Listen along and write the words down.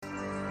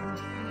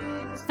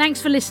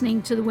Thanks for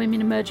listening to the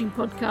Women Emerging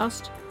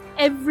podcast.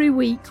 Every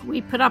week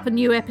we put up a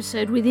new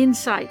episode with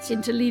insights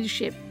into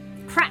leadership,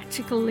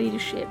 practical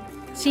leadership,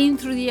 seen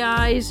through the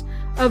eyes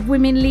of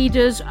women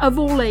leaders of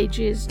all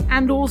ages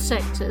and all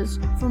sectors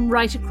from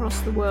right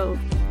across the world.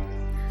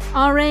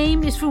 Our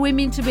aim is for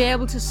women to be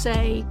able to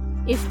say,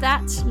 if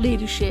that's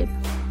leadership,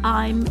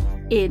 I'm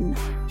in.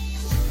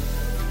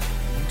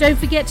 Don't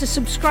forget to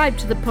subscribe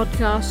to the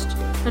podcast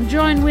and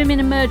join Women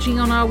Emerging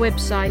on our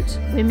website,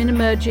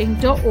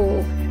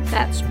 womenemerging.org.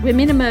 That's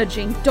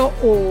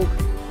womenemerging.org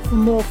for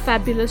more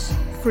fabulous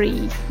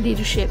free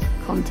leadership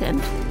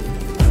content.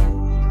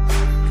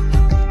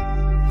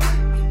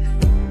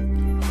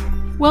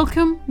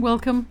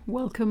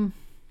 Welcome.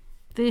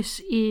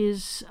 This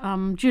is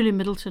Julia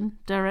Middleton,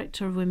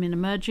 Director of Women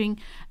Emerging,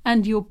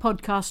 and your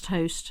podcast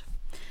host.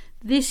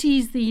 This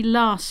is the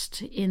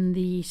last in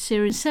the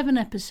series, 7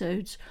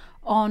 episodes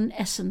on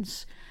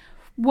essence.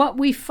 What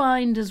we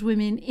find as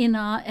women in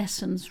our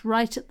essence,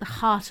 right at the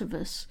heart of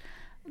us,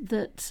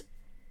 that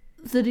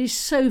is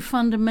so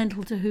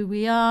fundamental to who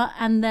we are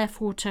and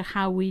therefore to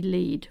how we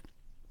lead.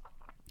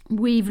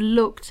 We've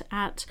looked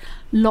at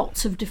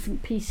lots of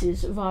different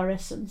pieces of our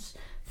essence,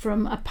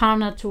 from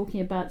Aparna talking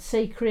about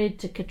sacred,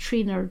 to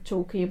Katrina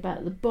talking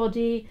about the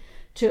body,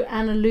 to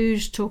Anna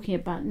Luge talking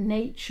about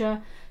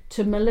nature,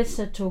 to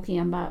Melissa talking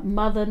about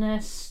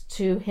motherness,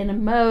 to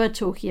Hinamoa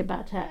talking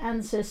about her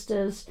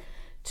ancestors,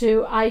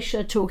 to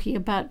Aisha talking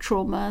about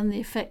trauma and the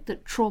effect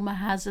that trauma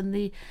has and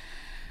the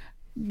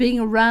being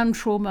around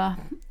trauma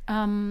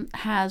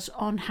has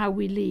on how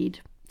we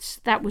lead.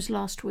 That was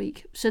last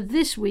week. So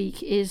this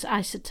week is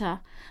Isata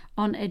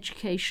on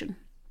education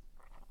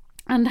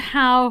and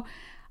how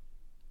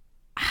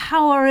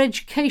our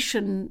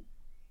education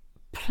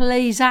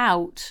plays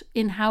out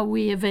in how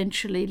we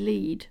eventually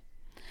lead.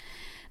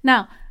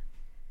 Now,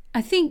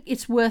 I think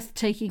it's worth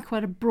taking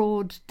quite a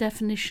broad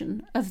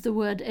definition of the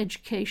word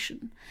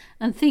education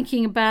and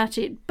thinking about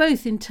it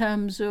both in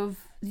terms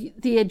of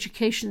the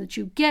education that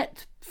you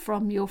get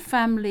from your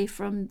family,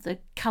 from the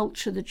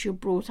culture that you're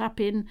brought up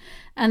in,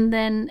 and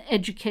then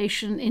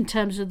education in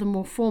terms of the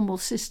more formal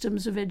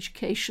systems of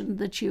education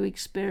that you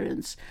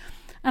experience.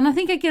 And I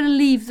think I'm going to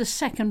leave the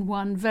second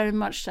one very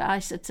much to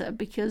Isata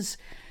because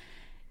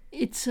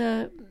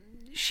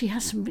she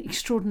has some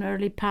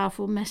extraordinarily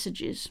powerful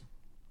messages.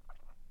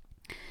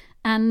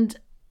 And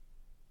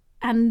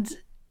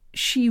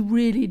she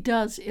really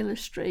does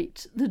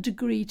illustrate the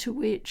degree to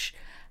which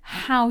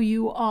how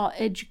you are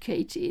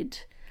educated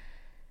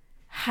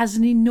has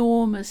an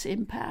enormous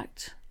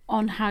impact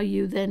on how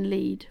you then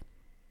lead.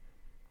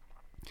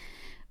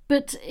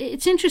 But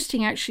it's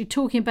interesting actually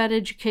talking about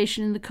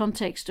education in the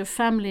context of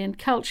family and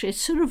culture. It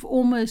sort of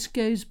almost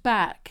goes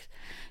back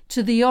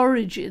to the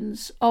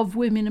origins of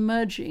Women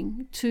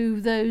Emerging,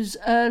 to those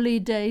early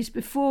days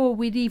before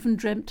we'd even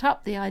dreamt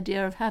up the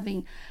idea of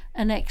having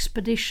an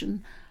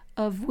expedition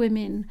of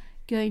women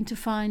going to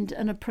find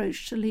an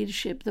approach to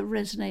leadership that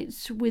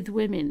resonates with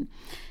women.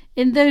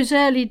 In those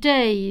early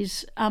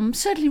days,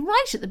 certainly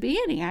right at the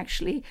beginning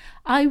actually,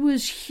 I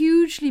was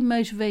hugely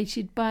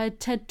motivated by a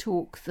TED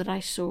talk that I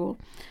saw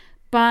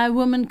by a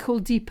woman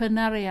called Deepa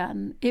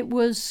Narayan. It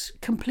was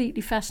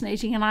completely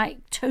fascinating and I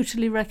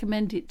totally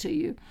recommend it to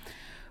you,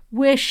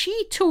 where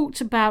she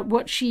talked about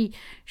what she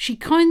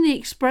coined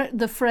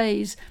the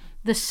phrase,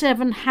 the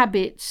 7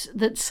 habits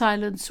that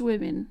silence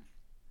women.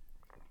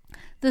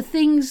 The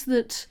things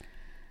that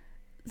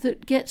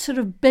get sort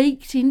of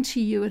baked into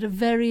you at a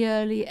very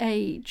early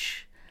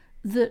age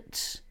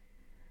that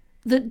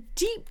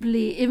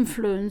deeply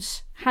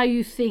influence how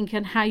you think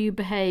and how you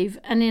behave.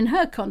 And in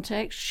her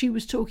context, she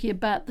was talking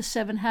about the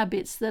 7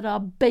 habits that are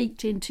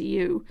baked into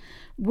you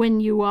when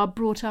you are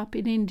brought up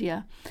in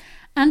India.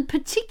 And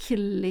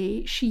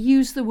particularly, she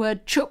used the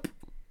word chup,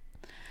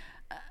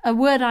 a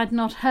word I'd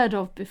not heard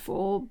of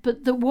before,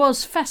 but that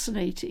was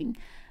fascinating.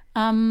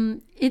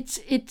 It's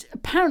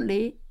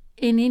apparently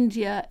in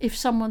India, if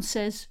someone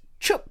says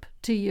chup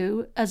to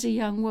you as a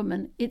young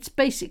woman, it's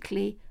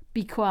basically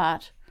be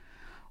quiet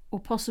or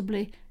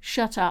possibly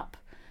shut up.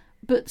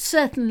 But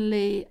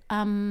certainly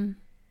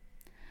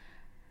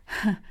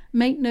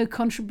make no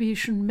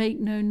contribution, make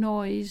no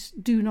noise,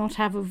 do not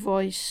have a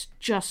voice,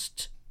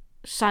 just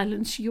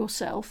silence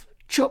yourself,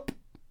 chup.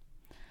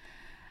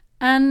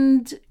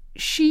 And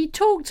she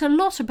talked a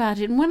lot about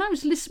it. And when I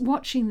was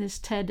watching this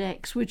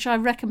TEDx, which I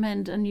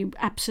recommend and you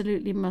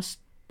absolutely must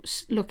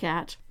look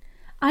at,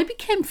 I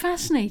became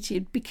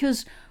fascinated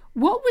because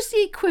what was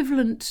the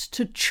equivalent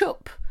to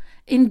chup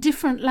in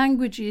different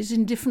languages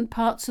in different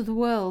parts of the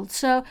world?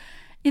 So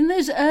in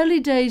those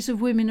early days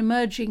of Women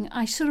Emerging,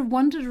 I sort of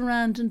wandered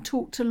around and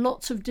talked to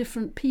lots of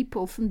different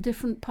people from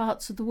different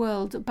parts of the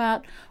world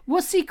about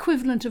what's the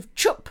equivalent of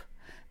chup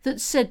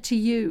that's said to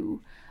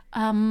you.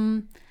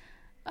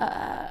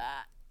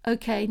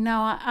 Okay,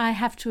 now I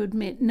have to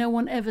admit, no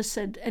one ever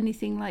said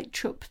anything like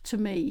chup to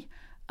me.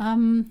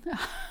 I'm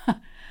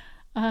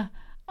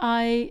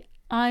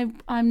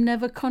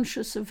never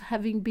conscious of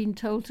having been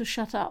told to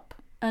shut up.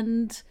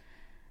 And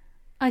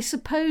I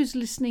suppose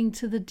listening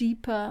to the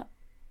Deepa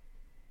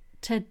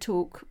TED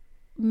Talk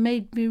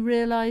made me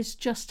realise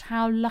just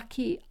how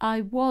lucky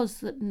I was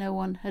that no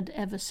one had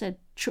ever said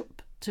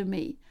chup to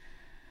me.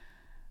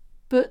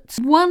 But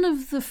one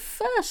of the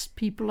first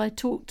people I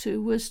talked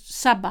to was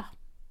Saba.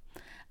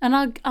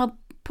 And I'll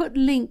put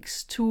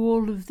links to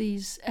all of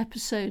these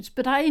episodes.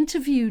 But I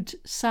interviewed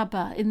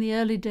Saba in the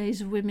early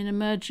days of Women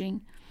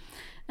Emerging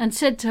and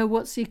said to her,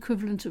 what's the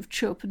equivalent of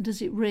chup and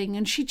does it ring?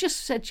 And she just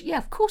said, yeah,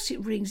 of course it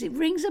rings. It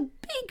rings a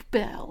big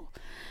bell.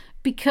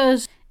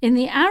 Because in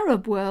the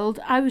Arab world,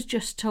 I was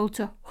just told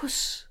to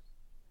hus,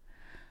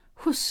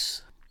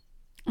 hus.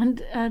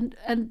 And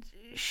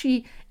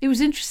it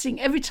was interesting.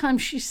 Every time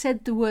she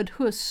said the word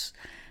hus,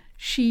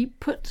 she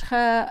put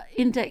her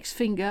index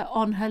finger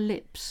on her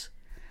lips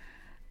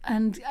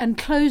and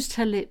closed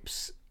her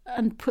lips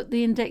and put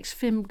the index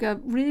finger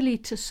really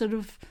to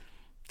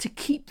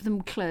keep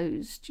them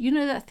closed. You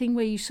know that thing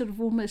where you sort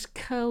of almost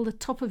curl the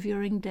top of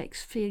your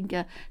index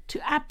finger to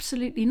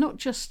absolutely not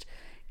just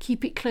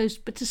keep it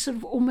closed, but to sort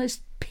of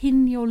almost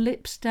pin your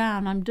lips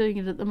down. I'm doing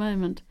it at the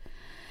moment.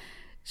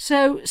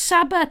 So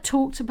Saba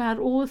talked about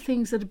all the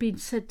things that had been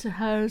said to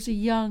her as a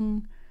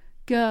young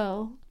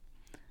girl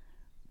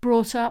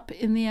brought up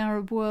in the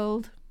Arab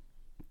world.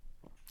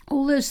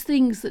 All those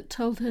things that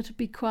told her to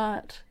be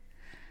quiet,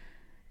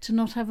 to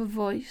not have a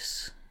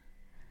voice,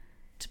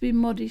 to be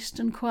modest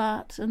and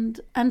quiet,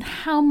 and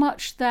how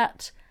much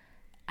that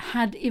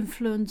had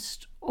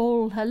influenced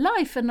all her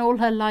life, and all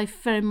her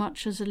life very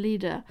much as a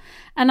leader.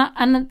 And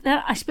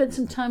I spent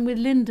some time with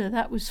Linda.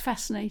 That was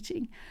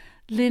fascinating.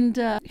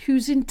 Linda,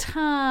 whose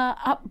entire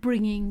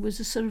upbringing was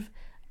a sort of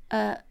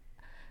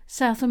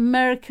South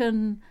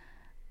American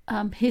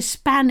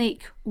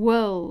Hispanic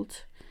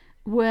world,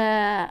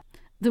 where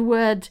the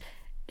word,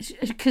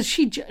 because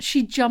she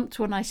jumped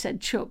when I said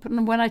chup,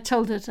 and when I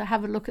told her to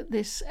have a look at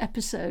this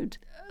episode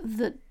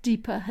that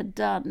Deepa had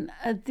done,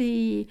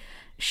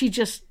 she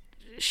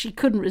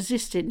couldn't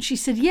resist it. And she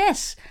said,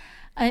 yes,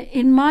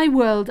 in my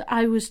world,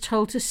 I was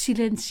told to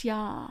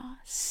silenciar.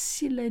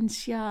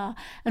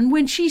 And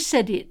when she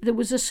said it, there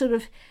was a sort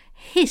of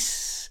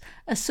hiss,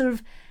 a sort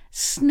of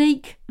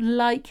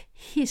snake-like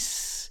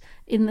hiss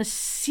in the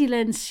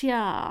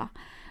silenciar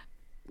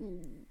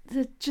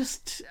that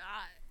just,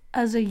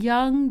 as a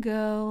young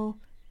girl,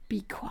 be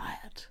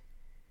quiet.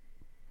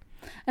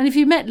 And if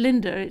you met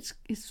Linda, it's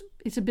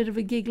a bit of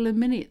a giggle a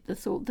minute, the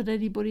thought that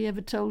anybody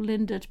ever told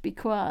Linda to be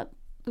quiet.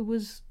 There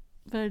was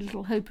very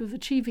little hope of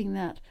achieving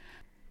that.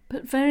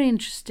 But very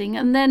interesting.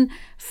 And then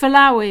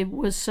Falawe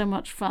was so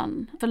much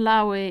fun.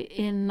 Falawe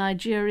in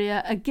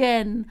Nigeria,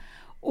 again,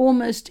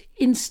 almost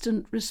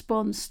instant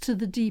response to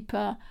the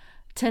Deepa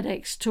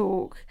TEDx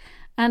talk.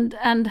 And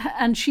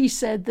she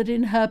said that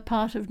in her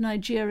part of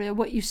Nigeria,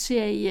 what you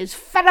say is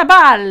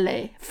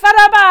faraballe.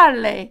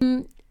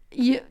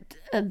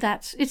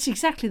 It's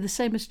exactly the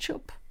same as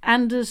chup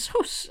and as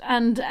hus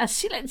and as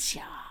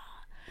silencia.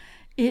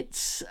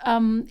 It's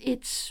faraballe,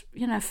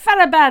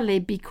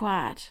 be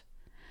quiet.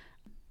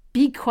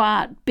 Be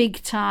quiet,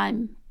 big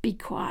time, be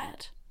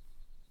quiet.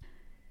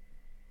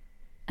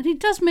 And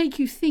it does make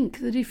you think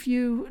that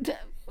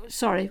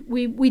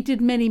we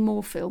did many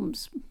more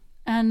films,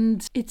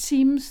 and it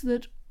seems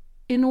that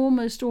in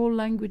almost all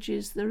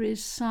languages there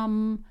is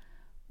some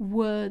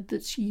word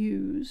that's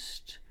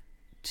used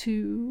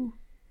to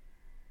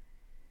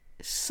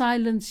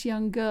silence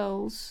young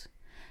girls,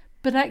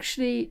 but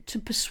actually to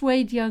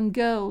persuade young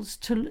girls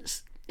to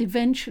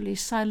eventually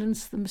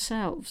silence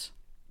themselves.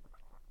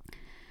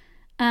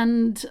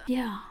 And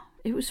yeah,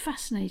 it was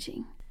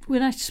fascinating.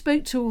 When I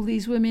spoke to all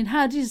these women,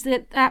 how does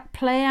that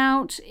play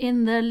out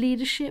in their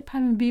leadership,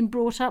 having been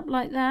brought up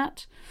like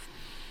that?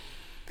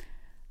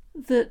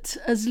 That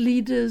as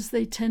leaders,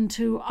 they tend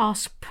to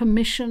ask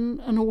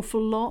permission an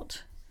awful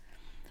lot.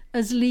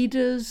 As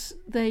leaders,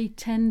 they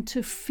tend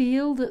to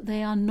feel that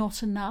they are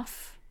not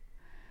enough.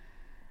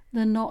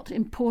 They're not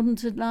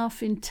important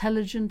enough,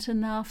 intelligent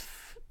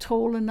enough,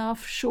 tall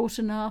enough, short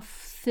enough,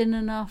 thin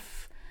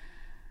enough,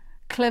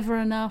 clever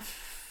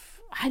enough.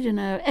 I don't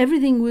know.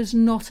 Everything was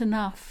not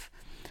enough.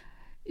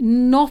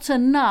 Not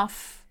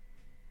enough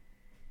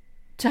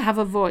to have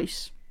a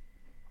voice.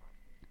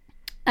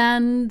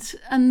 And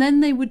then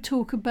they would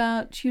talk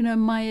about,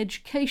 my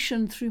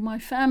education through my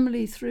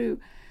family, through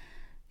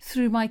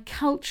my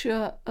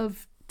culture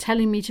of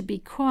telling me to be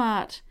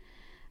quiet,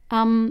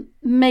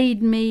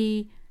 made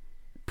me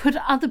put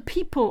other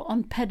people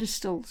on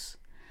pedestals.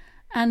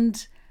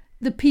 And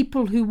the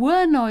people who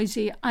were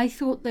noisy, I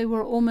thought they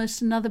were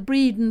almost another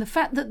breed. And the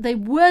fact that they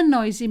were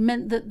noisy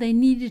meant that they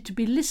needed to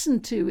be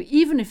listened to,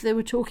 even if they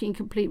were talking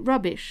complete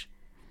rubbish.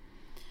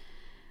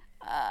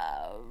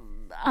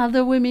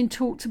 Other women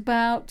talked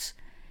about,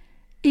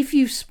 if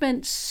you've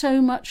spent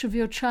so much of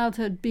your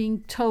childhood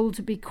being told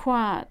to be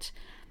quiet,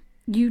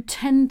 you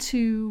tend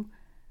to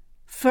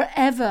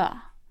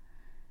forever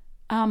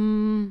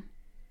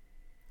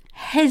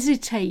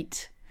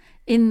hesitate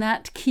in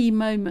that key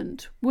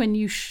moment when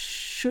you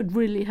should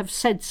really have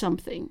said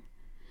something.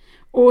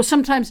 Or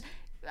sometimes,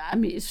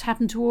 it's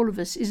happened to all of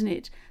us, isn't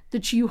it?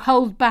 That you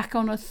hold back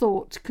on a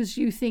thought because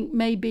you think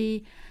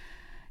maybe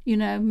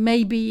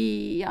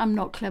maybe I'm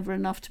not clever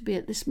enough to be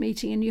at this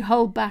meeting, and you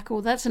hold back,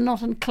 or that's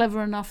not a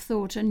clever enough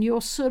thought, and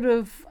you're sort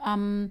of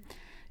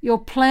you're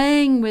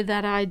playing with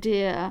that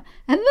idea,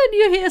 and then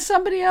you hear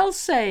somebody else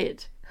say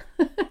it.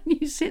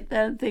 You sit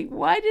there and think,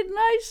 why didn't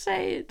I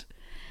say it?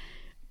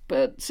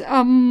 But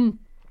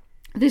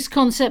this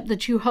concept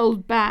that you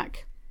hold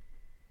back,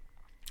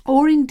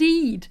 or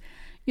indeed,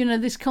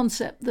 this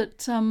concept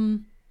that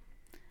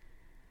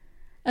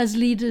as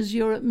leaders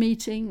you're at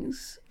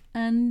meetings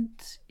and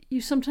you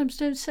sometimes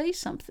don't say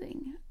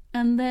something,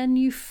 and then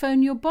you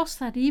phone your boss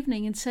that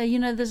evening and say,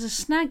 there's a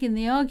snag in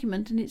the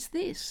argument and it's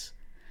this.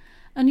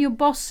 And your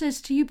boss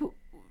says to you, but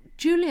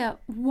Julia,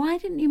 why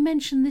didn't you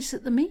mention this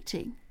at the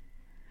meeting?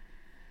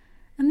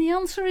 And the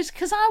answer is,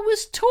 because I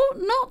was taught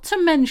not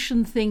to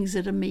mention things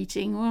at a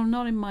meeting. Well,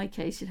 not in my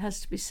case, it has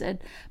to be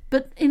said.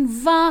 But in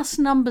vast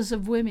numbers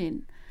of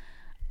women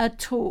are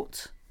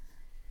taught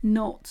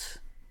not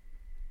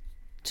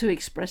to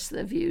express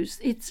their views.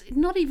 It's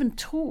not even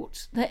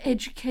taught. They're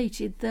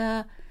educated.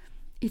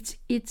 It's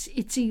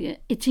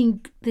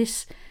in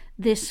this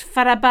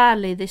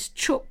farabale, this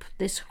chup,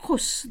 this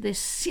hus, this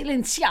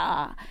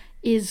silenciar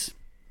is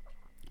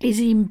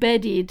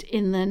embedded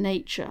in their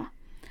nature.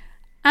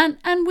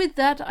 And with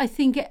that, I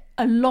think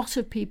a lot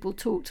of people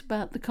talked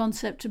about the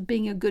concept of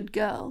being a good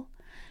girl.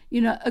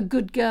 A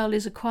good girl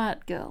is a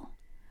quiet girl.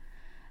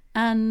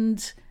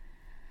 And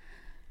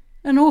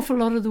an awful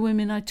lot of the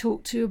women I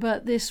talked to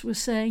about this were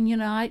saying,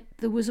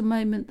 there was a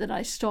moment that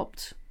I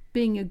stopped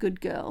being a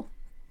good girl.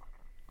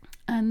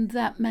 And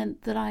that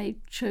meant that I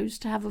chose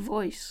to have a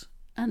voice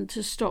and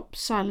to stop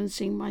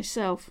silencing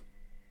myself.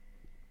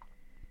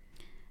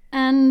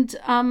 And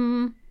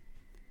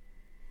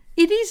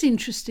it is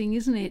interesting,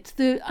 isn't it?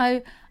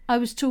 I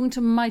was talking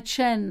to Mai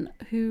Chen,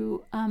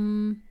 who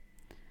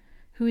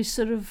is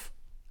sort of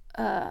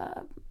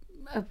a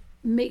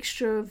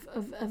mixture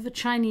of a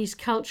Chinese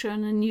culture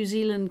and a New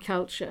Zealand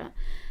culture.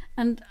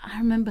 And I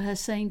remember her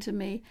saying to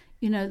me,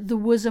 there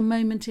was a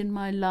moment in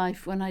my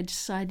life when I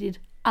decided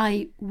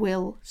I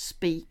will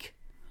speak.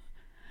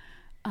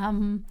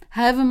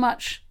 However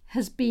much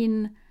has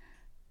been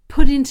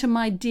put into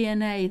my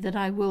DNA that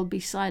I will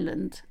be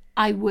silent,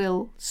 I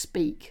will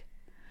speak.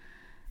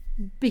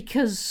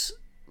 Because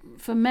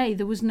for me,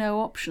 there was no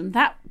option.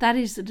 That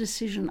is the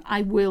decision.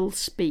 I will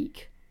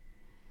speak.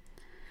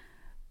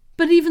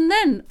 But even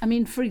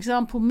then, for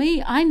example,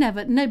 me,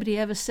 nobody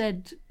ever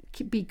said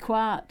be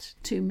quiet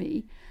to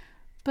me.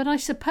 But I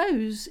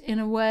suppose, in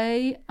a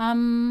way,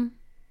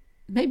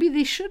 maybe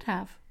they should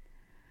have.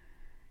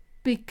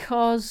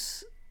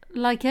 Because,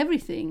 like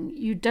everything,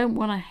 you don't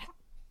want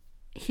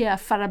to hear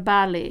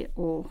farabale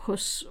or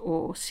hus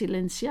or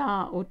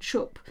silenciar or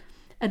chup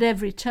at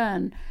every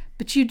turn.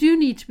 But you do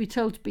need to be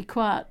told to be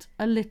quiet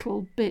a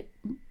little bit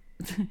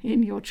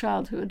in your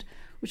childhood,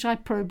 which I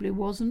probably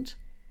wasn't.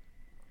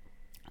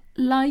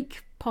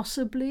 Like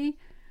possibly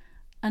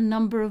a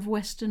number of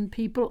Western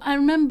people. I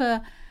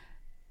remember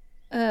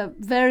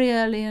very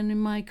early in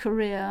my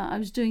career, I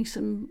was doing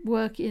some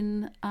work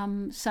in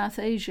South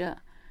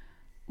Asia,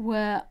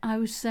 where I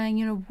was saying,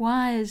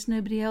 why is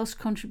nobody else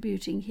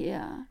contributing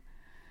here?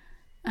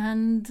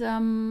 And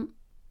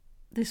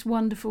this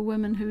wonderful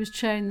woman who was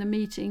chairing the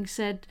meeting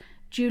said,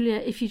 Julia,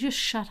 if you just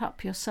shut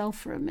up yourself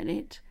for a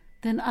minute,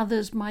 then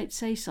others might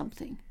say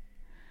something.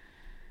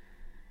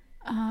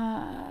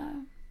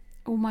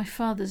 Or my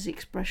father's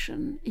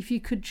expression, if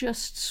you could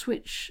just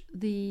switch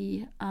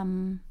the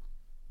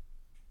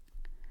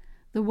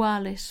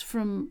wireless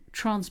from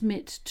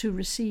transmit to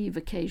receive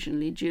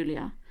occasionally,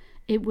 Julia,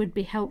 it would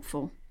be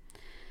helpful.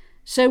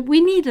 So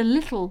we need a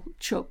little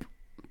chup,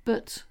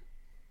 but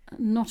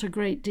not a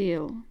great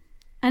deal.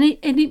 And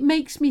it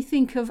makes me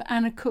think of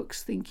Anna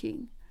Cook's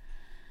thinking.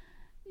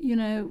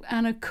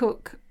 Anna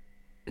Cook,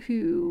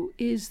 who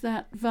is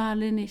that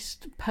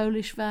violinist,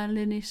 Polish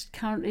violinist,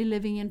 currently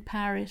living in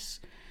Paris,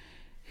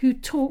 who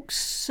talks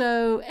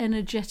so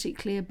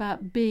energetically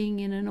about being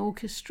in an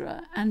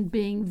orchestra and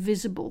being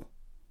visible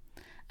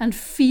and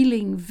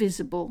feeling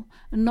visible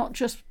and not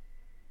just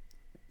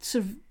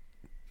sort of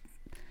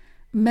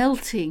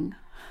melting.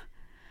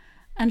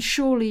 And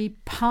surely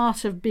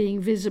part of being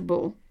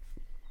visible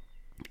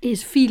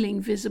is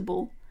feeling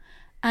visible.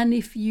 And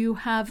if you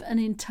have an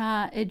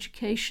entire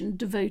education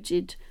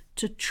devoted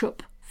to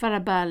chup,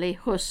 farabale,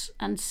 hus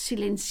and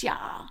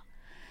silenciar,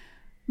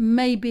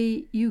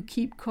 maybe you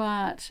keep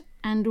quiet,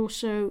 and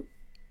also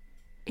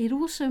it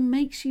also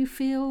makes you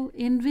feel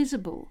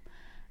invisible.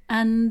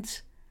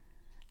 And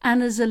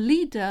as a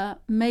leader,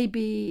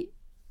 maybe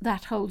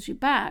that holds you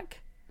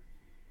back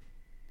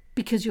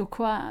because you're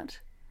quiet.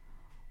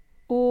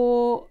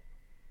 Or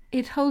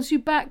it holds you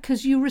back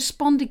because you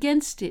respond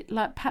against it,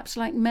 perhaps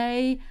like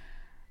May,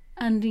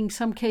 and in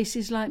some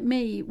cases like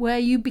me, where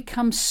you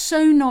become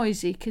so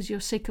noisy because you're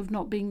sick of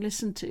not being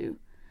listened to,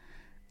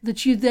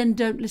 that you then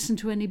don't listen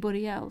to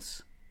anybody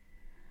else.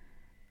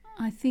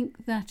 I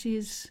think that's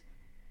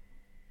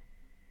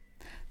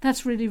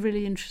really,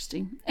 really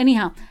interesting.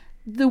 Anyhow,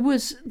 there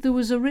was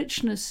a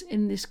richness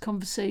in this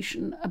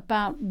conversation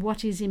about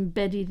what is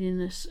embedded in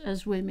us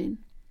as women.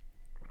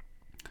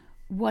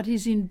 what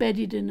is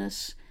embedded in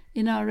us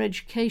in our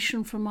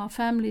education from our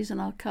families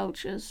and our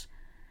cultures,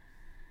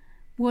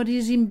 what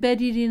is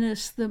embedded in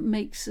us that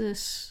makes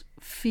us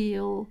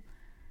feel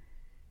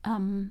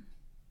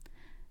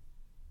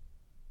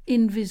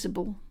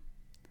invisible,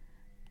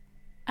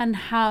 and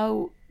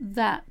how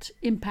that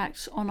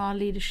impacts on our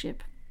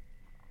leadership.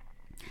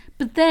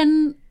 But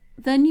then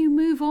you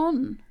move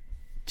on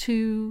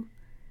to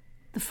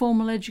the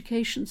formal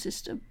education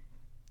system.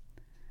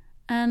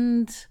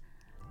 And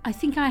I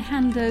think I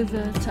hand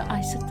over to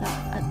Isata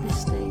at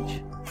this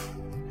stage.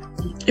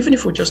 Even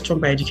if we're just talking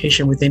about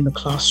education within the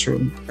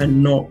classroom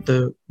and not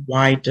the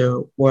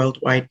wider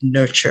worldwide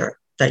nurture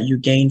that you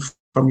gain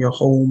from your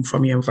home,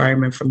 from your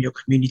environment, from your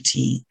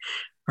community,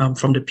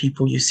 from the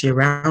people you see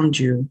around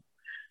you,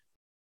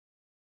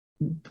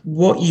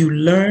 what you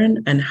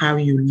learn and how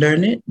you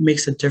learn it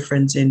makes a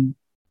difference in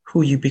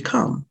who you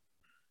become.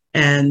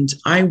 And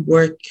I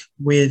work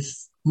with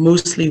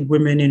mostly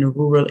women in a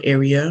rural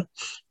area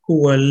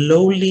who are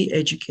lowly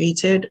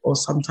educated or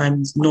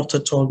sometimes not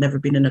at all, never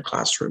been in a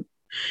classroom.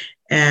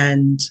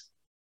 And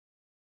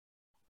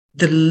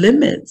the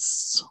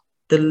limits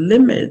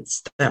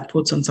that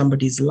puts on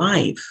somebody's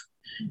life,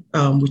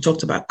 we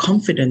talked about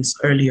confidence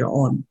earlier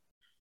on.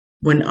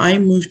 When I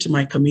moved to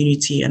my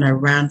community and I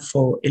ran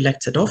for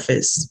elected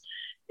office,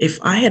 if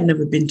I had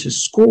never been to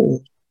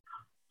school,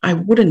 I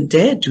wouldn't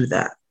dare do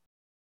that.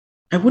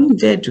 I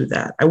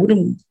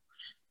wouldn't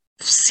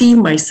see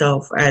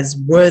myself as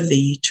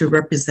worthy to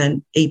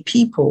represent a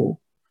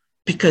people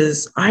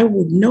because I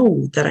would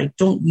know that I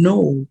don't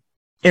know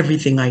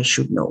everything I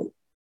should know.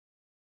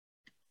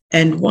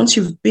 And once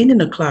you've been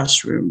in a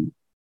classroom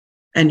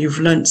and you've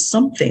learned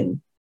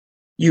something,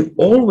 you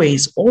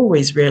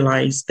always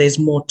realize there's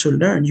more to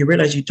learn. You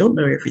realize you don't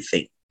know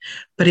everything,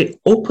 but it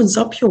opens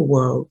up your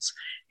world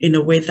in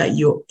a way that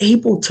you're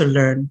able to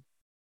learn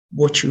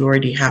what you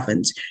already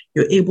haven't.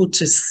 You're able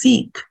to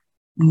seek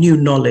new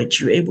knowledge.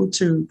 You're able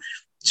to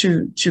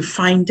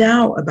find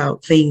out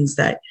about things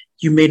that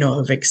you may not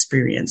have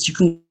experienced. You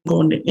can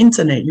go on the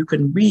internet, you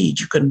can read,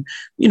 you can,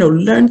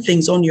 learn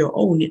things on your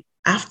own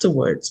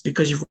afterwards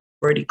because you've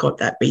already got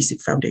that basic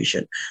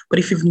foundation. But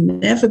if you've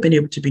never been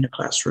able to be in a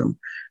classroom,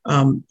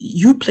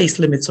 you place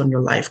limits on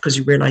your life because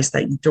you realize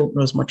that you don't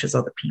know as much as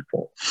other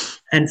people.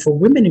 And for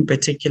women in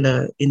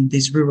particular, in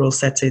these rural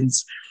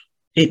settings,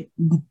 it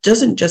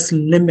doesn't just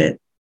limit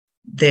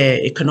their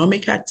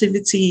economic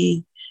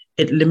activity,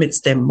 it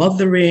limits their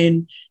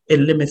mothering, it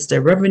limits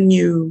their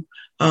revenue,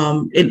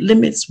 it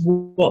limits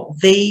what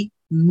they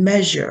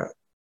measure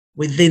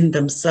within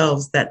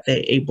themselves that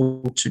they're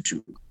able to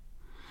do.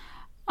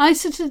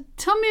 Isata,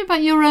 tell me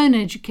about your own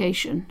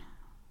education.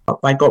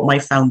 I got my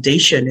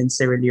foundation in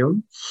Sierra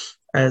Leone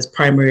as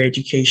primary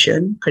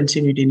education,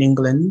 continued in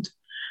England,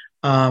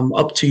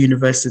 up to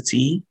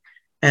university.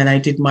 And I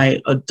did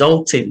my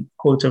adulting,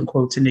 quote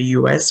unquote, in the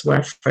US, where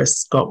I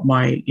first got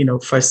my,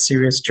 first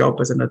serious job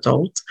as an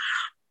adult.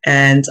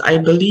 And I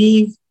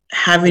believe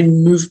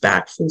having moved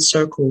back full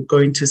circle,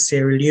 going to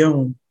Sierra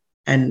Leone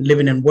and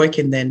living and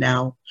working there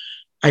now,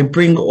 I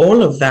bring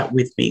all of that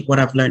with me, what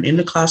I've learned in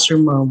the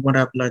classroom and what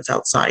I've learned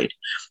outside.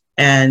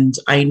 And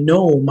I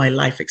know my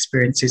life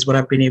experiences, what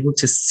I've been able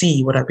to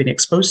see, what I've been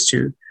exposed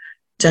to,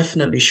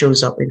 definitely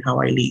shows up in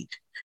how I lead.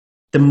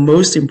 The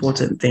most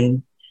important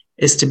thing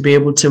is to be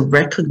able to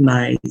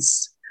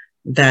recognize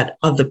that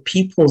other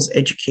people's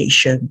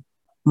education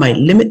might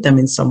limit them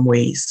in some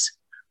ways,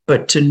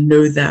 but to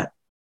know that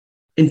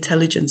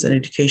intelligence and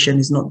education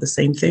is not the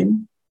same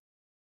thing.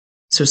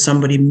 So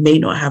somebody may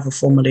not have a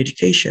formal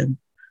education,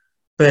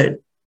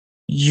 but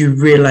you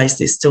realize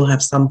they still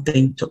have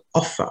something to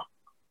offer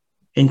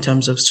in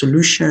terms of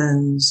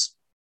solutions,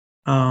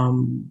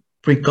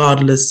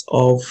 regardless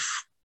of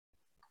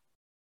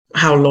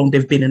how long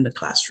they've been in the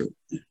classroom,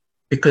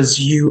 because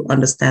you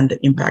understand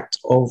the impact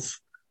of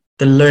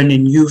the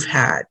learning you've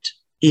had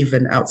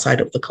even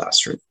outside of the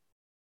classroom.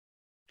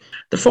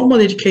 The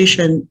formal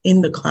education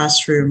in the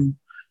classroom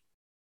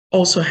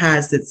also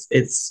has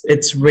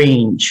its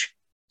range.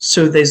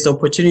 So there's the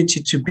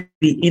opportunity to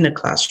be in a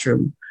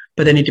classroom,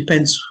 but then it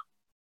depends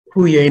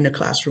who you're in a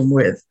classroom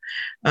with.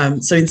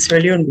 So in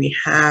Sierra Leone, we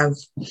have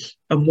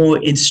a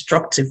more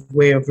instructive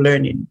way of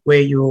learning where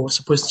you're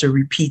supposed to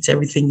repeat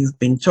everything you've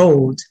been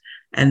told,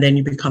 and then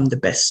you become the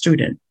best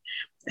student.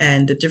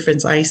 And the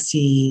difference I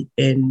see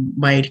in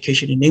my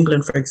education in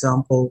England, for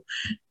example,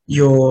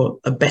 you're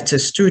a better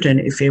student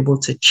if you're able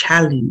to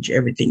challenge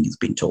everything you've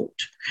been told.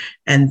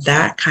 And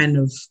that kind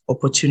of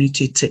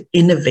opportunity to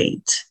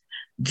innovate,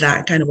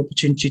 that kind of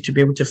opportunity to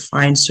be able to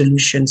find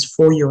solutions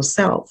for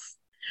yourself,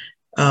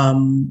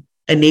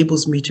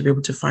 enables me to be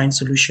able to find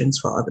solutions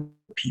for other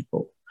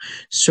people.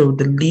 So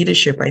the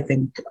leadership, I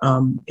think,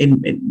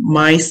 in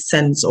my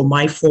sense or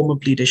my form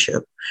of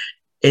leadership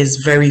is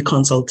very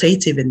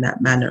consultative in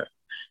that manner.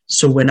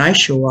 So when I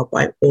show up,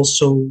 I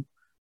also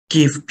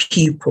give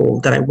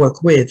people that I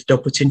work with the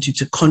opportunity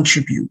to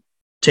contribute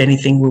to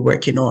anything we're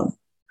working on.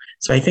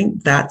 So I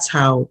think that's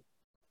how,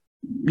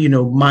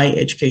 my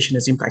education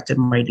has impacted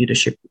my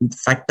leadership. In the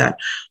fact that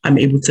I'm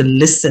able to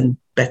listen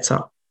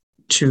better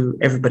to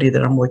everybody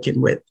that I'm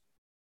working with.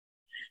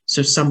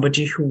 So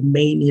somebody who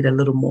may need a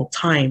little more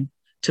time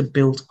to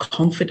build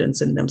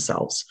confidence in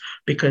themselves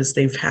because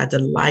they've had a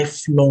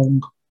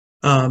lifelong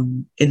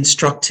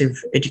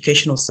instructive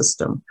educational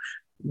system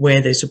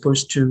where they're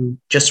supposed to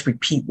just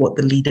repeat what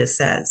the leader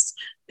says.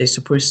 They're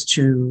supposed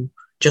to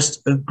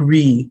just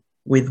agree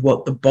with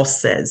what the boss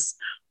says.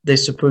 They're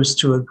supposed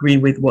to agree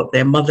with what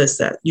their mother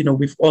said. You know,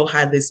 we've all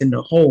had this in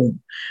the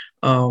home.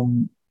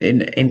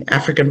 In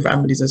African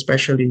families,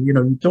 especially, you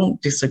know, you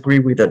don't disagree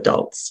with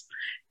adults.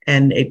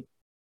 And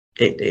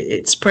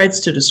it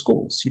spreads to the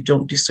schools. You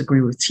don't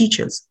disagree with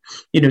teachers.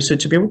 You know, so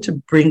to be able to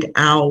bring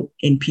out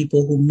in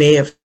people who may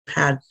have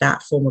had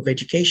that form of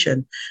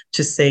education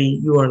to say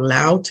you're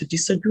allowed to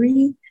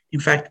disagree. In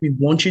fact, we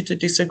want you to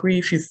disagree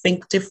if you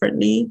think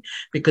differently,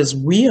 because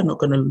we are not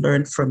going to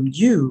learn from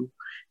you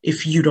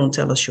if you don't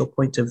tell us your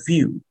point of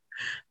view.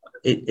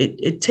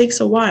 It takes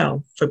a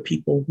while for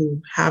people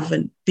who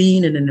haven't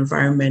been in an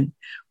environment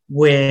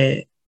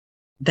where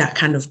that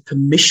kind of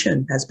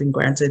permission has been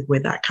granted, where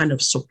that kind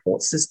of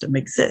support system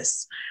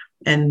exists.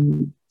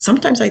 And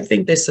sometimes I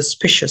think they're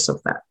suspicious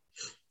of that.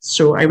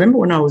 So I remember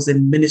when I was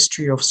in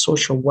Ministry of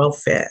Social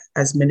Welfare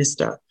as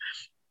minister,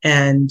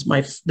 and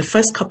the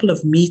first couple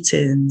of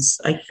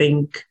meetings, I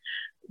think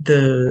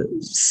the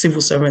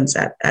civil servants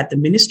at the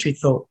ministry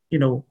thought, you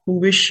know,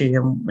 who is she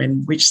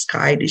and which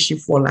sky did she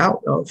fall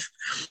out of?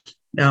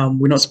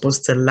 We're not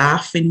supposed to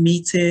laugh in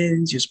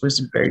meetings. You're supposed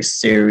to be very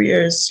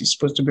serious. You're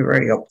supposed to be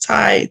very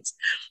uptight,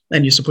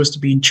 and you're supposed to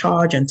be in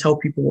charge and tell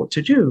people what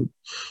to do.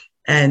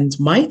 And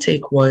my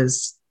take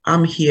was,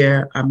 I'm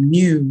here, I'm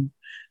new.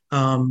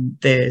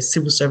 The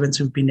civil servants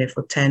who've been there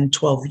for 10,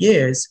 12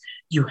 years,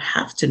 you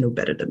have to know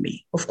better than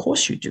me. Of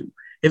course you do.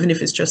 Even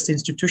if it's just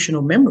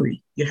institutional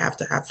memory, you have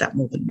to have that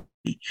more than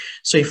me.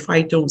 So if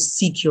I don't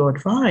seek your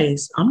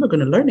advice, I'm not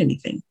going to learn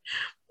anything.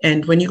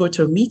 And when you go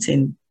to a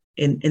meeting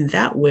in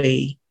that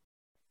way,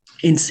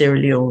 in Sierra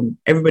Leone,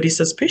 everybody's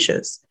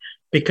suspicious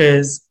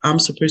because I'm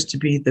supposed to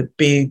be the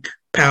big,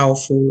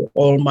 powerful,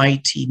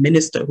 almighty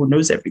minister who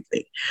knows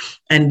everything.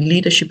 And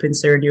leadership in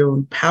Sierra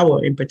Leone,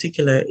 power in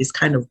particular, is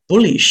kind of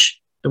bullish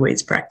the way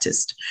it's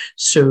practiced.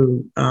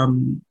 So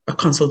a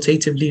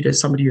consultative leader is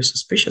somebody you're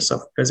suspicious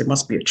of because it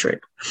must be a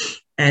trick.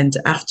 And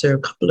after a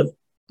couple of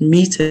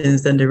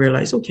meetings, then they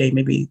realize, okay,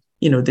 maybe,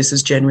 you know, this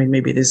is genuine,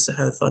 maybe this is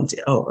her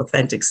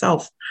authentic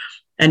self.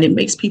 And it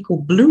makes people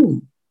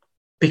bloom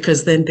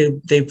because then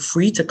they're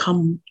free to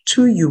come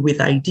to you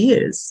with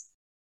ideas.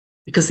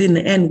 Because in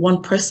the end,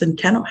 one person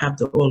cannot have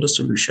all the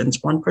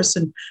solutions. One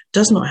person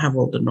does not have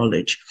all the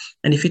knowledge.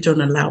 And if you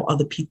don't allow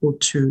other people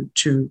to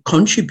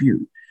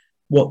contribute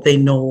what they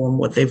know and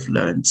what they've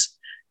learned,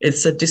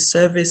 it's a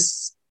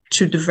disservice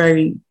to the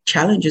very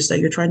challenges that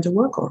you're trying to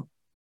work on.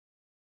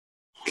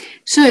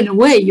 So in a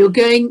way, you're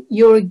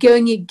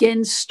going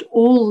against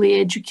all the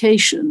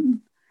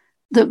education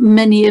that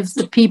many of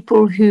the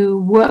people who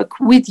work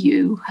with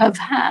you have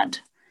had,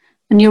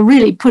 and you're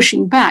really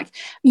pushing back.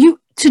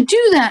 To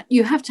do that,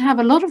 you have to have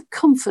a lot of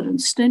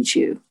confidence, don't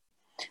you?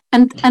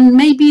 And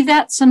maybe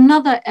that's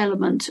another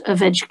element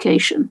of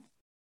education.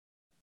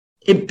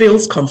 It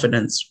builds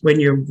confidence when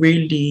you're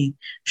really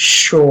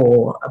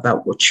sure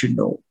about what you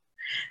know.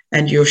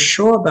 And you're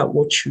sure about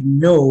what you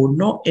know,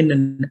 not in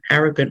an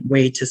arrogant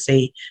way to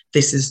say,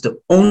 this is the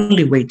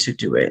only way to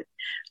do it.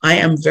 I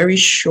am very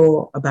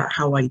sure about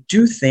how I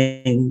do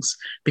things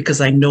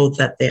because I know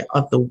that there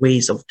are other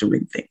ways of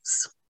doing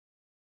things.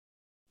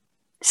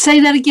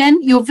 Say that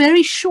again. You're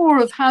very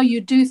sure of how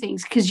you do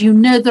things because you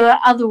know there are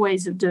other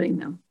ways of doing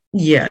them.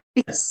 Yes.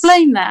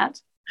 Explain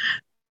that.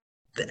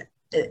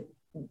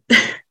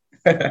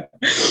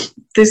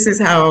 This is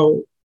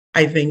how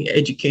I think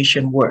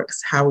education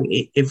works, how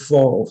it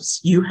evolves.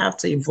 You have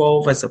to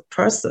evolve as a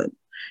person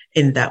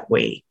in that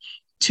way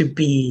to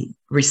be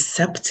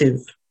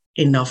receptive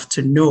enough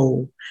to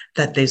know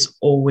that there's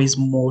always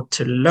more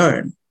to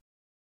learn.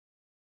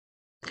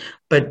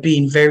 But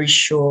being very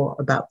sure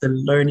about the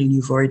learning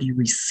you've already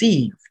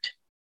received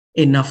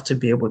enough to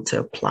be able to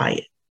apply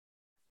it.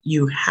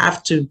 You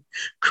have to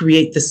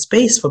create the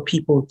space for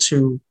people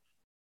to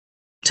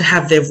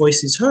have their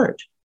voices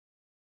heard.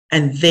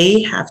 And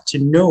they have to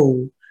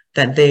know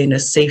that they're in a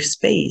safe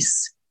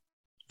space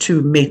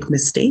to make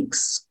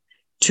mistakes,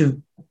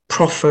 to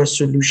proffer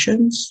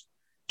solutions,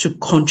 to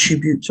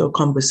contribute to a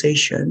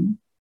conversation,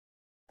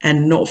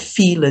 and not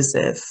feel as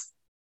if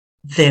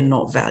they're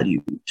not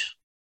valued.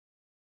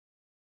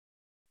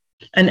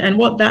 And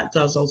what that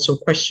does also,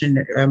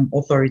 question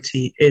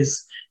authority,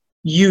 is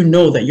you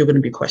know that you're going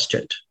to be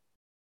questioned.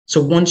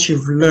 So once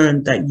you've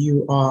learned that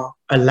you are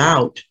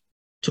allowed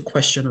to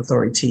question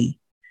authority,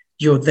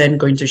 you're then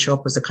going to show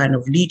up as a kind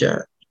of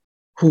leader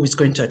who is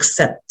going to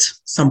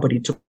accept somebody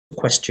to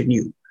question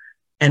you.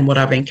 And what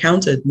I've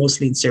encountered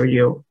mostly in Sierra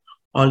Leone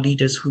are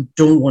leaders who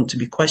don't want to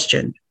be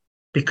questioned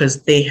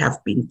because they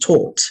have been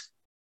taught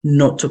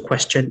not to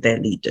question their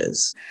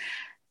leaders.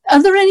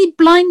 Are there any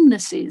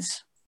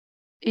blindnesses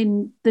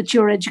in that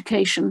your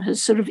education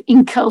has sort of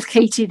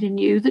inculcated in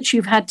you that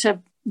you've had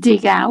to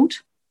dig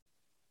out?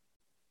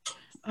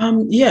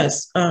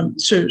 Yes.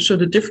 So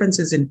the difference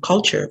is in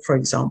culture, for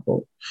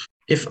example.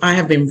 If I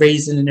have been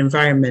raised in an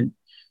environment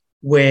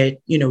where,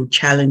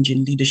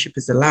 challenging leadership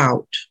is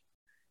allowed,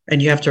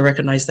 and you have to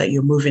recognize that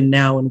you're moving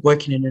now and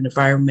working in an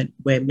environment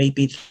where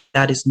maybe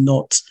that is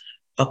not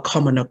a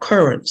common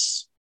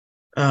occurrence.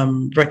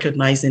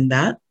 Recognizing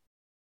that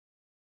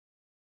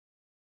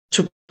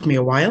took me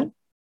a while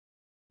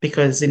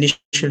because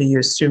initially you're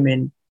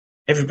assuming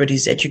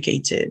everybody's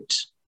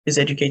is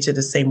educated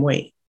the same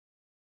way.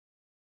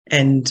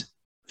 And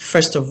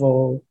first of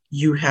all,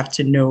 you have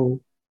to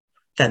know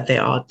that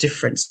there are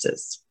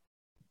differences,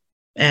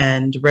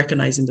 and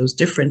recognizing those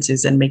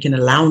differences and making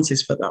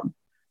allowances for them,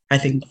 I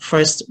think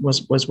first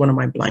was one of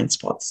my blind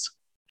spots.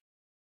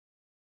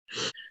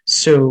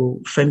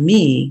 So for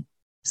me,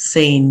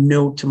 saying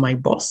no to my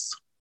boss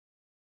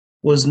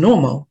was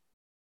normal.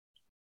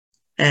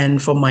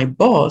 And for my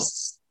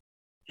boss,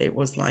 it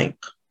was like,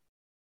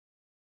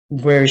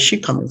 where is she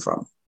coming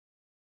from?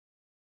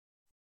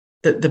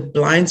 The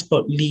blind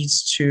spot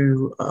leads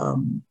to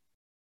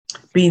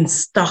being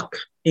stuck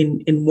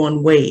in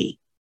one way,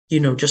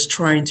 just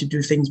trying to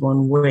do things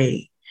one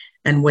way.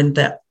 And when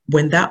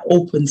that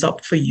opens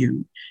up for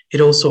you,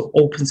 it also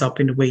opens up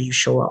in the way you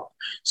show up.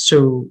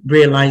 So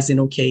realizing,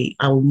 okay,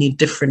 I will need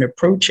different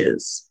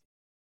approaches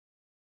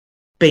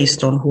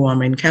based on who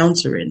I'm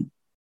encountering,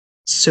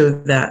 so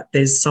that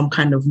there's some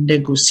kind of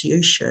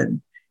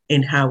negotiation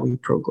in how we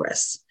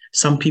progress.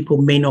 Some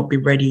people may not be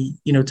ready,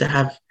 to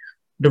have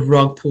the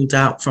rug pulled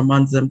out from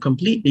under them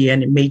completely,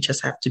 and it may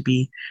just have to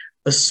be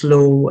a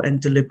slow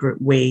and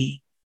deliberate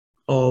way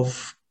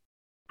of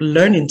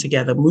learning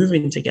together,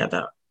 moving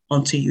together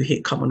until you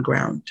hit common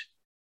ground.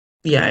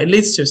 Yeah, it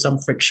leads to some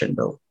friction,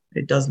 though.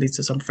 It does lead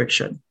to some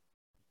friction.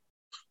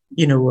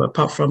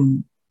 Apart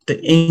from the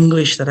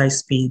English that I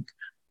speak,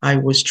 I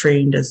was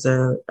trained as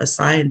a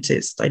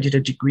scientist. I did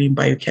a degree in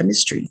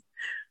biochemistry,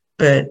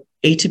 but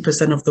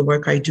 80% of the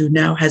work I do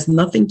now has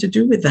nothing to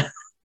do with that.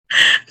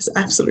 It's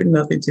absolutely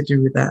nothing to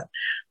do with that.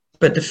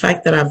 But the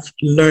fact that I've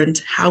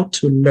learned how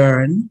to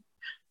learn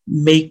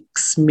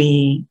makes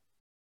me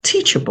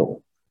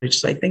teachable,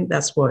 which I think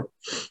that's what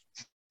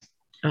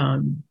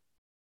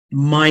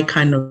my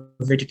kind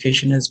of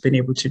education has been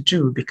able to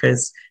do,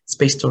 because it's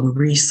based on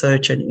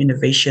research and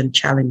innovation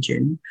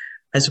challenging,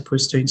 as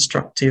opposed to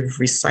instructive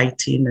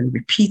reciting and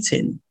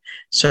repeating.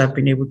 So I've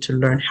been able to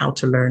learn how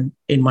to learn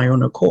in my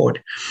own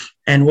accord.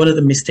 And one of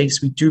the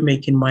mistakes we do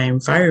make in my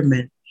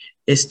environment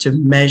is to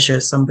measure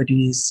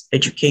somebody's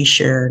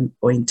education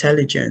or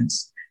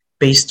intelligence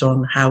based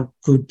on how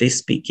good they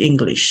speak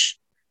English.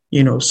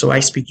 So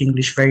I speak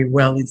English very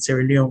well in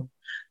Sierra Leone,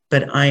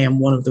 but I am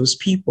one of those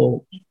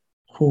people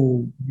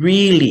who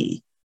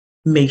really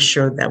make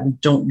sure that we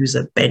don't use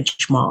a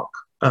benchmark,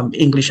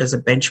 English as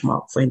a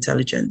benchmark for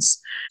intelligence.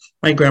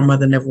 My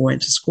grandmother never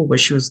went to school, but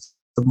she was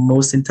the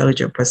most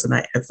intelligent person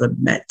I ever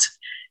met.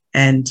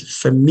 And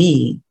for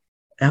me,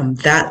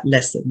 that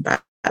lesson,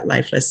 that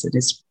life lesson,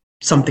 is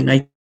something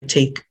I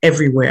take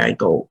everywhere I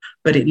go.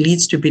 But it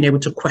leads to being able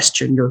to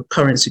question your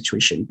current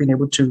situation, being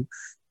able to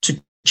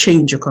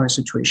change your current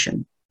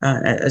situation,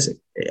 as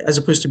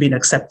opposed to being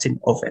accepting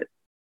of it.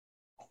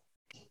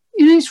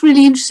 It's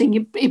really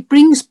interesting. It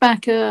brings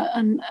back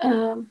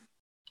a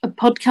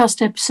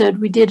podcast episode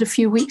we did a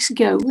few weeks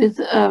ago with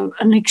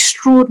an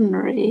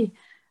extraordinary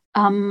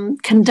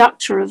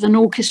conductor of an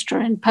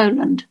orchestra in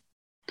Poland.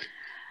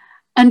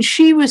 And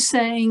she was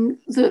saying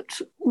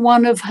that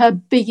one of her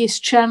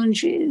biggest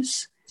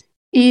challenges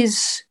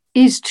is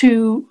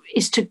to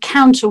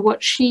counter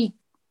what she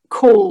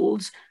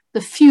calls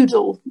the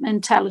feudal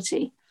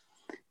mentality,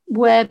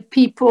 where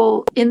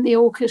people in the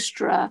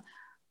orchestra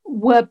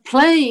were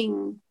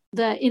playing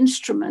their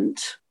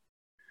instrument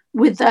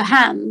with their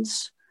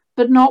hands,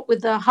 but not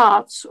with their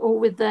hearts or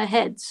with their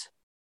heads,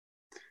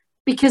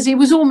 because it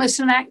was almost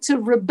an act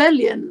of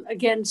rebellion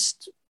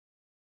against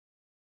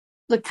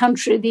the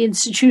country, the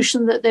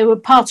institution that they were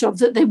part of,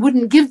 that they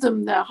wouldn't give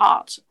them their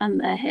heart and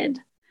their head.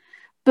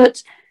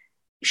 But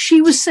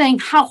she was saying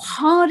how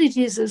hard it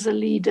is as a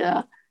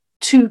leader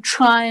to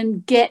try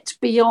and get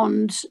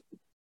beyond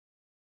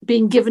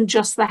being given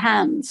just the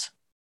hands.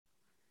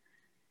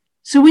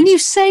 So when you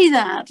say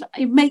that,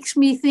 it makes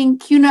me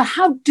think,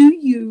 how do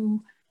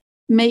you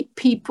make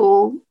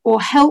people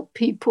or help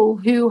people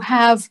who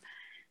have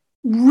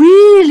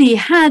really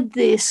had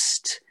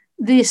this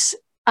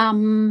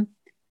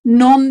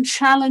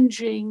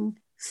non-challenging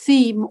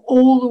theme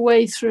all the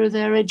way through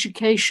their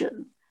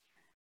education?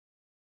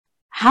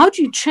 How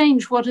do you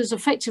change what has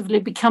effectively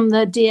become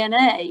their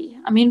DNA?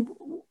 I mean,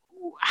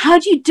 how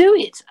do you do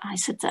it,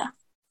 Isata?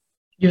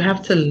 You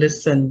have to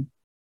listen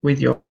with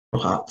your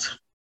heart.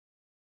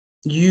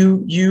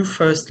 You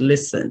first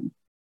listen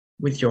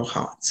with your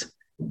heart,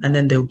 and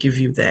then they'll give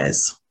you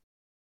theirs.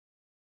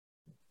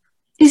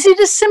 Is it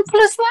as simple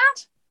as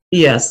that?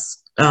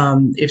 Yes.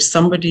 If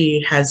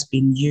somebody has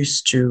been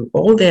used to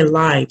all their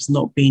lives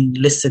not being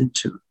listened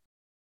to,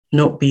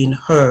 not being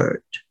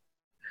heard,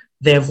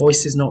 their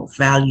voice is not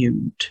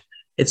valued,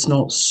 it's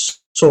not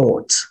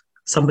sought.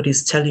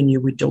 Somebody's telling you,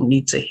 we don't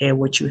need to hear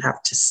what you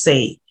have to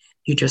say.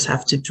 You just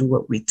have to do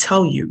what we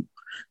tell you.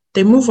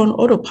 They move on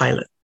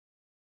autopilot.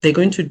 They're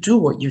going to do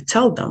what you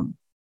tell them,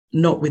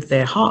 not with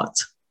their heart,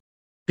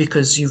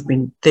 because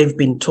they've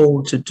been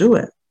told to do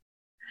it.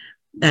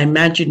 Now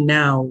imagine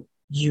now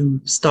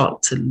you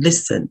start to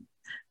listen,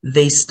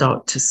 they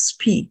start to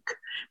speak,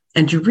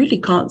 and you really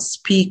can't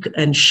speak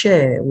and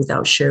share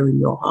without sharing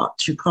your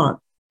heart. You can't.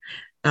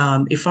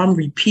 If I'm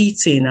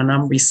repeating and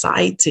I'm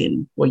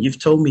reciting what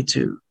you've told me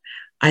to,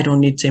 I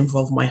don't need to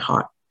involve my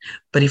heart.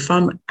 But if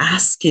I'm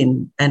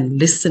asking and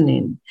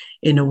listening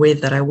in a way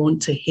that I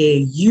want to hear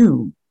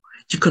you,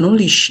 you can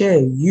only share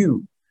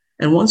you.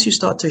 And once you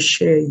start to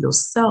share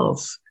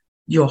yourself,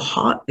 your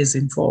heart is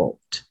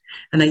involved.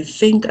 And I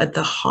think at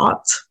the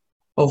heart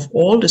of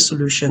all the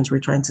solutions we're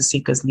trying to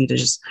seek as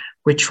leaders,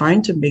 we're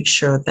trying to make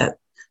sure that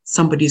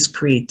somebody's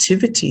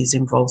creativity is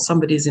involved,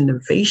 somebody's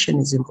innovation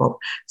is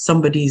involved,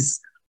 somebody's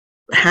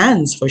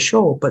hands for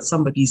sure, but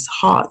somebody's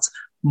heart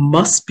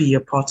must be a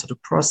part of the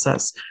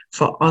process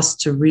for us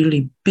to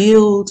really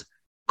build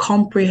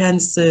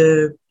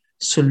comprehensive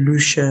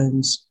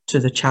solutions to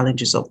the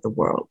challenges of the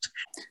world.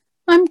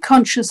 I'm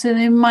conscious that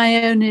in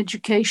my own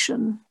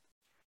education,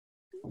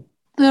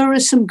 there are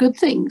some good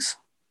things,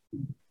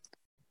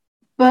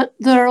 but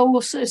there are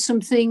also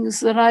some things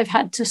that I've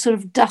had to sort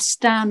of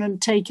dust down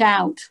and take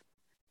out.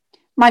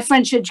 My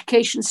French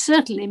education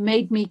certainly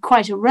made me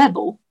quite a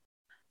rebel.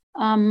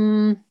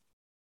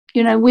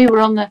 We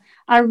were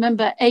I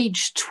remember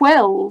age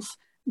 12,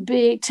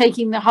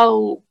 taking the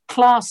whole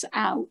class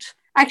out.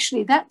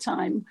 Actually, that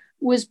time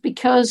was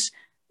because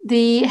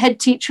the head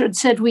teacher had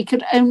said we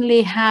could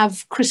only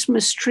have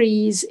Christmas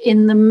trees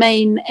in the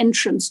main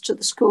entrance to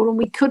the school, and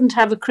we couldn't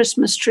have a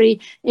Christmas tree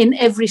in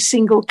every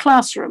single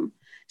classroom.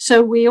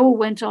 So we all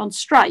went on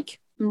strike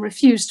and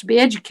refused to be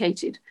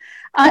educated.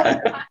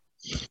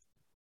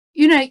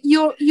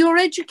 Your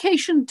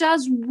education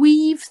does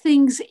weave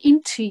things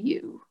into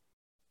you.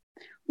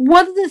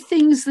 What are the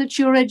things that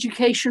your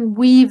education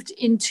weaved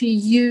into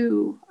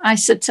you,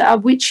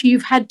 Isata, which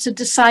you've had to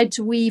decide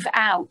to weave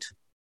out?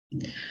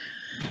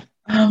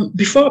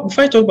 Before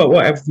I talk about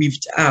what I've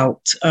weaved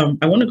out,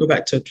 I want to go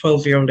back to a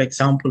 12-year-old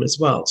example as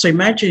well. So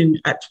imagine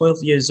at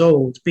 12 years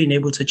old, being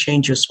able to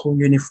change your school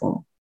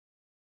uniform.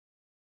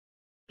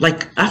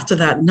 Like after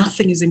that,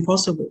 nothing is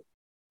impossible.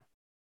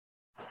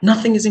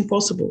 Nothing is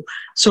impossible.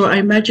 So I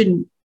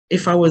imagine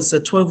if I was a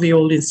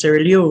 12-year-old in Sierra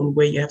Leone,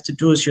 where you have to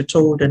do as you're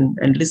told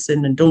and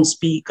listen and don't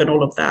speak and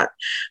all of that.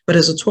 But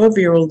as a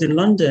 12-year-old in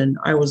London,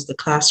 I was the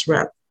class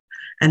rep.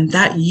 And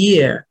that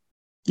year,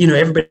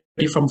 everybody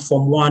from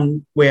Form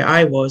 1, where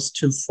I was,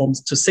 to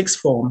sixth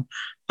form,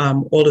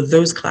 all of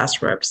those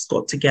class reps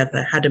got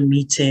together, had a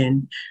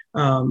meeting,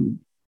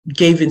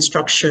 gave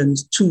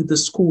instructions to the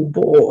school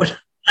board,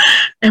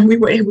 and we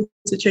were able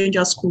to change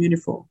our school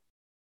uniform.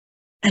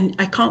 And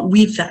I can't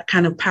weave that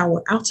kind of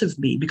power out of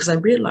me, because I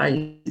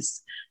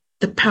realize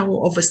the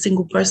power of a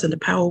single person, the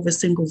power of a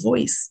single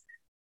voice.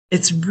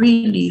 It's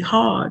really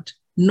hard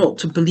not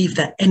to believe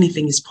that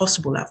anything is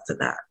possible after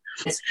that.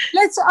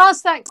 Let's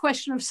ask that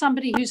question of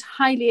somebody who's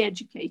highly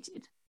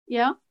educated.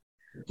 Yeah.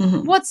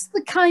 Mm-hmm. What's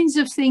the kinds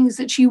of things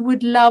that you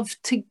would love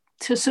to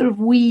sort of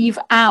weave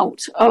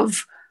out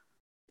of,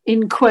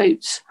 in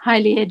quotes,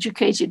 highly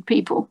educated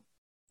people?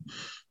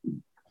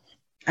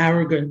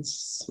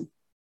 Arrogance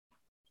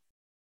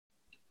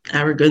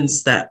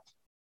that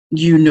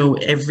you know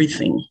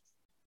everything.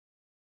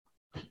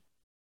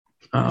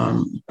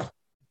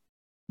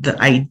 The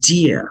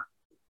idea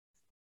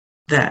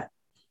that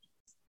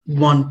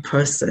one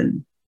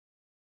person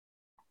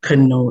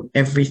can know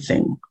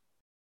everything.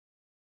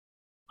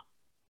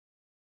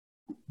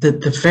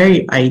 The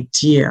very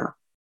idea,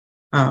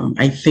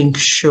 I think,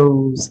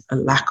 shows a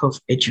lack of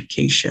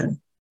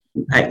education.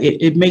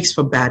 It makes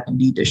for bad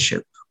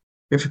leadership.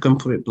 If you can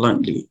put it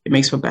bluntly, it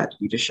makes for bad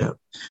leadership,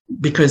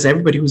 because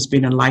everybody who's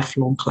been in a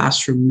lifelong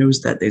classroom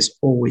knows that there's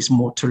always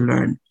more to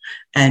learn,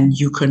 and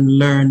you can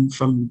learn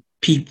from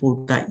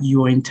people that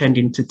you are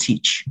intending to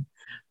teach.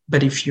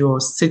 But if you're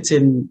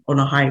sitting on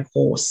a high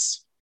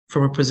horse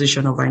from a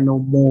position of I know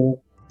more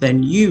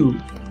than you,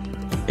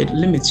 it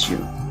limits you.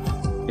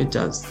 It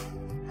does.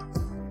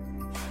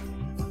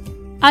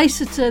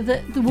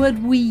 Isata, the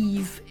word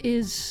weave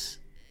is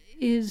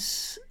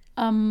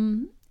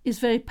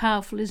very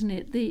powerful, isn't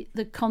it?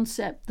 The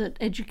concept that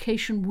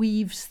education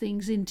weaves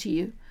things into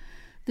you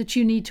that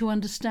you need to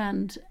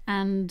understand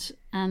and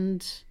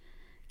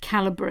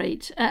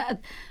calibrate.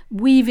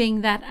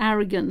 Weaving that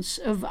arrogance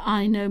of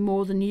I know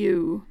more than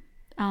you,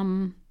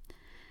 to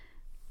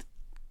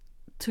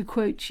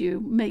quote you,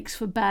 makes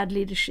for bad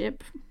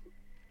leadership.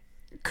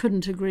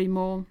 Couldn't agree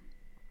more.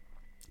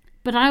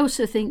 But I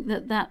also think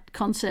that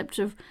concept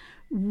of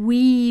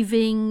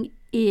weaving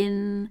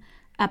in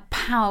a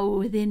power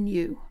within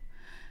you,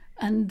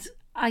 and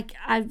I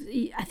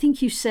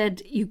think you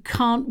said you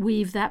can't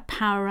weave that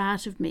power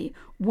out of me.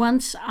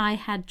 Once I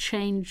had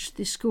changed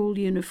the school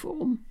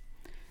uniform,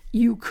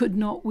 you could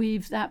not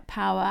weave that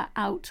power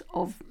out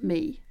of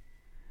me.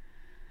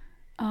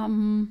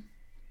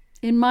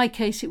 In my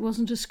case, it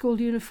wasn't a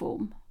school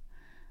uniform.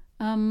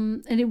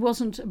 And it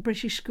wasn't a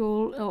British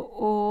school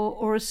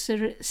or a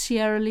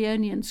Sierra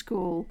Leonean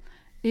school.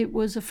 It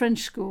was a French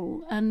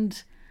school.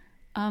 And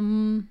I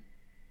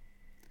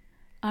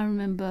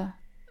remember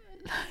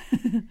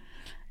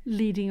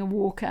leading a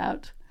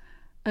walkout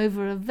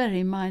over a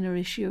very minor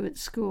issue at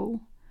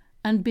school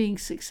and being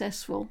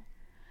successful.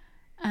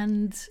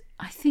 And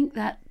I think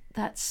that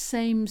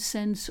same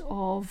sense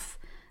of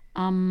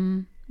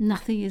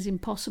nothing is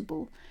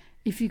impossible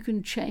if you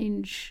can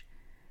change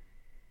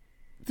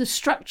the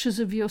structures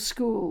of your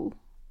school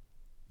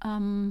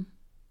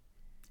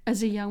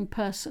as a young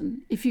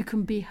person. If you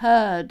can be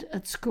heard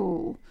at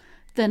school,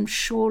 then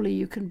surely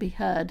you can be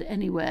heard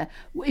anywhere.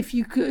 If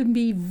you can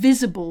be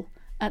visible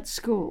at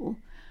school,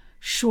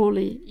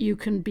 surely you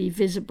can be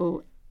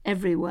visible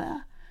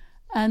everywhere.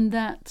 And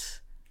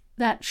that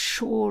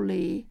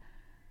surely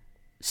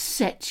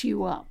sets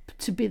you up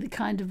to be the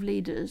kind of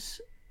leaders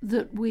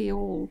that we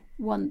all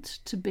want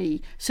to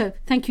be. So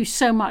thank you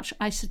so much,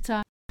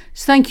 Isata.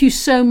 Thank you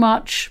so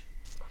much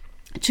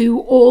to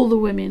all the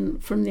women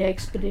from the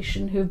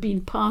expedition who have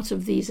been part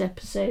of these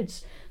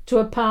episodes, to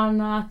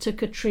Aparna, to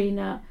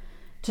Katrina,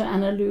 to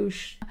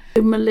Analush,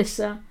 to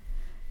Melissa,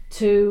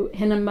 to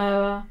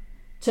Hinamoa,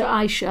 to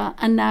Aisha,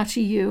 and now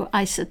to you,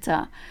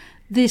 Isata.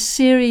 This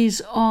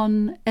series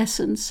on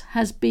Essence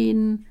has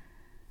been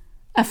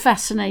a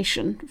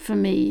fascination for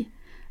me.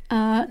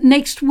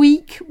 Next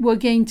week, we're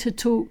going to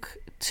talk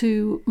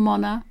to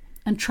Mona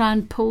and try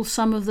and pull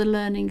some of the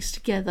learnings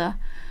together.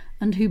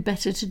 And who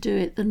better to do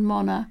it than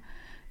Mona,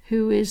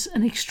 who is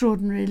an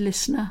extraordinary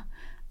listener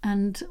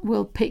and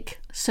will pick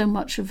so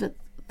much of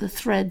the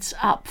threads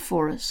up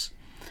for us.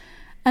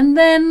 And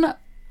then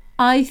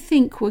I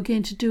think we're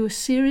going to do a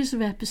series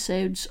of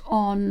episodes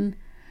on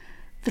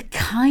the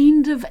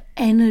kind of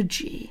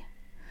energy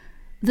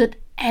that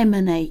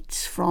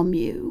emanates from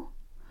you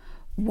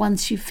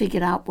once you've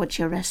figured out what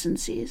your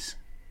essence is.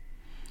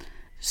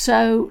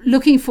 So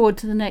looking forward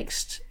to the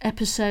next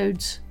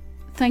episodes.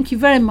 Thank you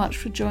very much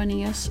for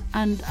joining us,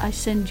 and I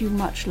send you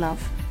much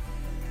love.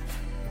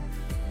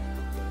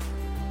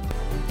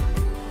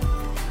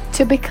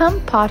 To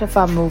become part of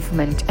our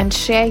movement and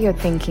share your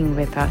thinking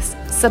with us,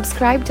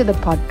 subscribe to the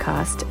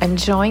podcast and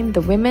join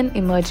the Women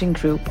Emerging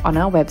group on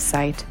our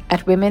website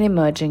at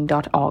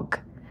womenemerging.org.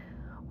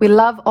 We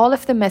love all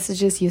of the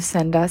messages you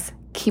send us.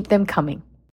 Keep them coming.